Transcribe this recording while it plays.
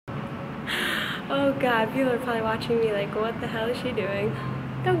Oh god, people are probably watching me like, what the hell is she doing?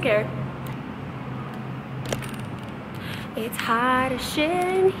 Don't care. It's hot as shit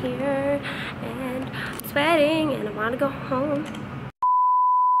in here, and I'm sweating, and I want to go home.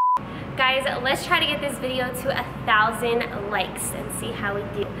 Guys, let's try to get this video to 1,000 likes and see how we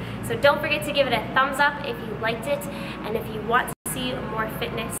do. So don't forget to give it a thumbs up if you liked it, and if you want to see more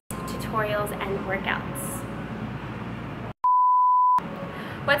fitness tutorials and workouts.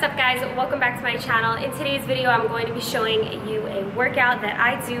 What's up guys, welcome back to my channel. In today's video I'm going to be showing you a workout that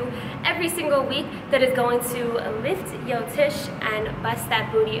I do every single week that is going to lift yo tish and bust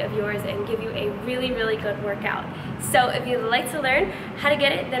that booty of yours and give you a really good workout. So if you'd like to learn how to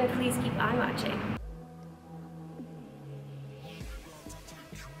get it, then please keep on watching.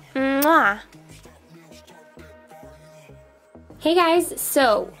 Mwah. Hey guys,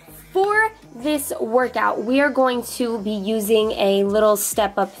 so for this workout, we are going to be using a little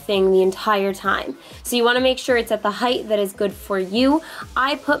step-up thing the entire time. So you want to make sure it's at the height that is good for you.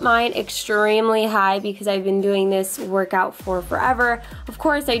 I put mine extremely high because I've been doing this workout for forever. Of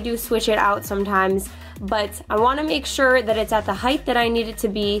course, I do switch it out sometimes, but I want to make sure that it's at the height that I need it to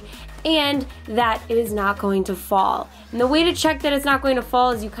be and that it is not going to fall. And the way to check that it's not going to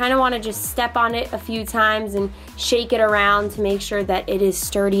fall is you kind of want to just step on it a few times and shake it around to make sure that it is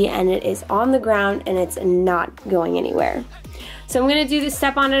sturdy and it is on the ground and it's not going anywhere. So I'm going to do this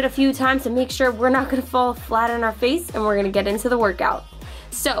step on it a few times to make sure we're not going to fall flat on our face, and we're going to get into the workout.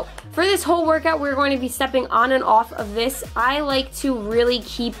 So for this whole workout, we're going to be stepping on and off of this. I like to really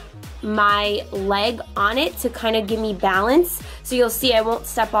keep my leg on it to kind of give me balance. So you'll see I won't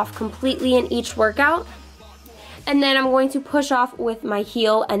step off completely in each workout. And then I'm going to push off with my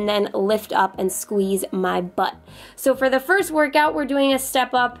heel and then lift up and squeeze my butt. So for the first workout, we're doing a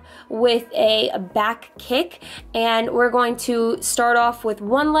step up with a back kick, and we're going to start off with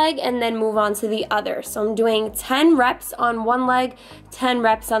one leg and then move on to the other. So I'm doing 10 reps on one leg, 10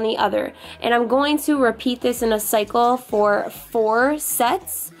 reps on the other. And I'm going to repeat this in a cycle for 4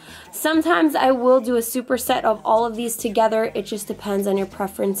 sets. Sometimes I will do a superset of all of these together. It just depends on your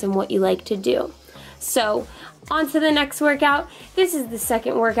preference and what you like to do. So on to the next workout. This is the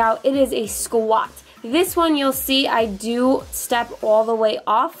second workout. It is a squat. This one you'll see I do step all the way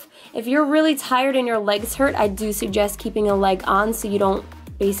off. If you're really tired and your legs hurt, I do suggest keeping a leg on so you don't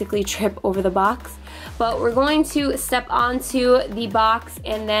basically trip over the box. But we're going to step onto the box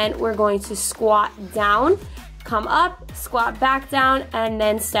and then we're going to squat down, come up, squat back down, and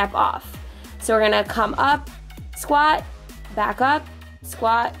then step off. So we're gonna come up, squat,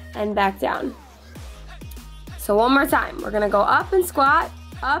 squat, and back down. So one more time, we're gonna go up and squat,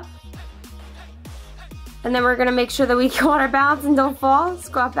 up, and then we're gonna make sure that we go on our balance and don't fall,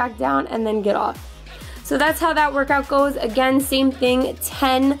 squat back down, and then get off. So that's how that workout goes. Again, same thing,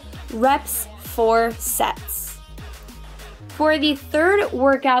 10 reps, 4 sets. For the third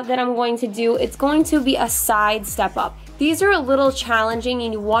workout that I'm going to do, it's going to be a side step up. These are a little challenging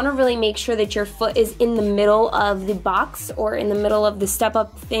and you want to really make sure that your foot is in the middle of the box or in the middle of the step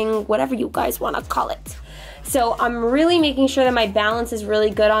up thing, whatever you guys want to call it. So I'm really making sure that my balance is really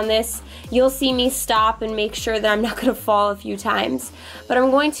good on this. You'll see me stop and make sure that I'm not going to fall a few times. But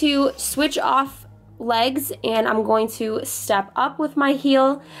I'm going to switch off legs and I'm going to step up with my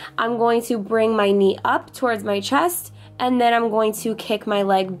heel. I'm going to bring my knee up towards my chest, and then I'm going to kick my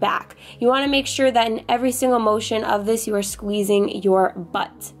leg back. You want to make sure that in every single motion of this you are squeezing your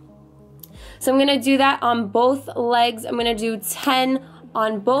butt. So I'm going to do that on both legs. I'm going to do 10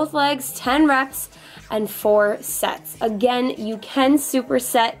 on both legs, 10 reps, and 4 sets. Again, you can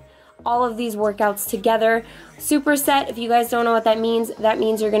superset all of these workouts together. Superset, if you guys don't know what that means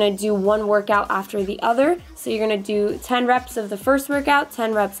you're gonna do one workout after the other. So you're gonna do 10 reps of the first workout,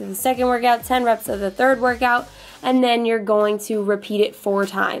 10 reps of the second workout, 10 reps of the third workout, and then you're going to repeat it 4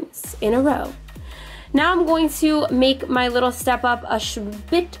 times in a row. Now I'm going to make my little step up a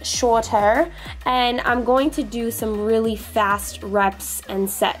bit shorter, and I'm going to do some really fast reps and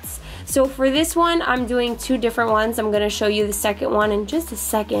sets. So for this one, I'm doing 2 different ones. I'm going to show you the second one in just a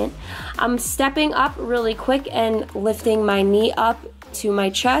second. I'm stepping up really quick and lifting my knee up to my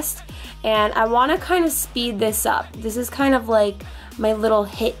chest, and I want to kind of speed this up. This is kind of like my little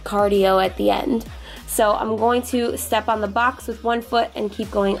HIIT cardio at the end. So I'm going to step on the box with one foot and keep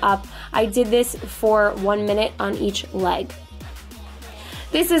going up. I did this for 1 minute on each leg.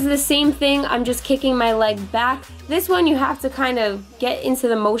 This is the same thing, I'm just kicking my leg back. This one you have to kind of get into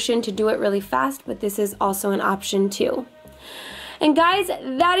the motion to do it really fast, but this is also an option too. And guys,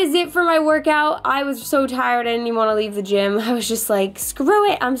 that is it for my workout. I was so tired, I didn't even want to leave the gym. I was just like, screw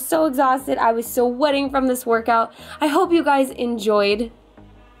it, I'm so exhausted. I was so sweating from this workout. I hope you guys enjoyed.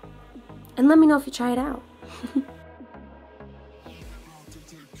 And let me know if you try it out.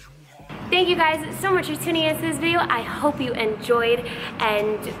 Thank you guys so much for tuning into this video. I hope you enjoyed,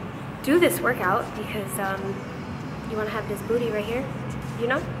 and do this workout because you want to have this booty right here. You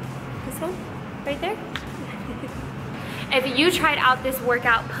know? This one? Right there? If you tried out this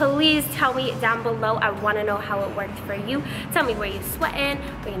workout, please tell me down below. I want to know how it worked for you. Tell me, were you sweating?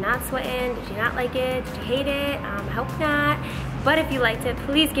 Were you not sweating? Did you not like it? Did you hate it? I hope not. But if you liked it,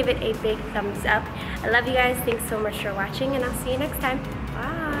 please give it a big thumbs up. I love you guys. Thanks so much for watching, and I'll see you next time.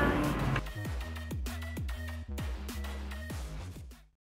 Bye.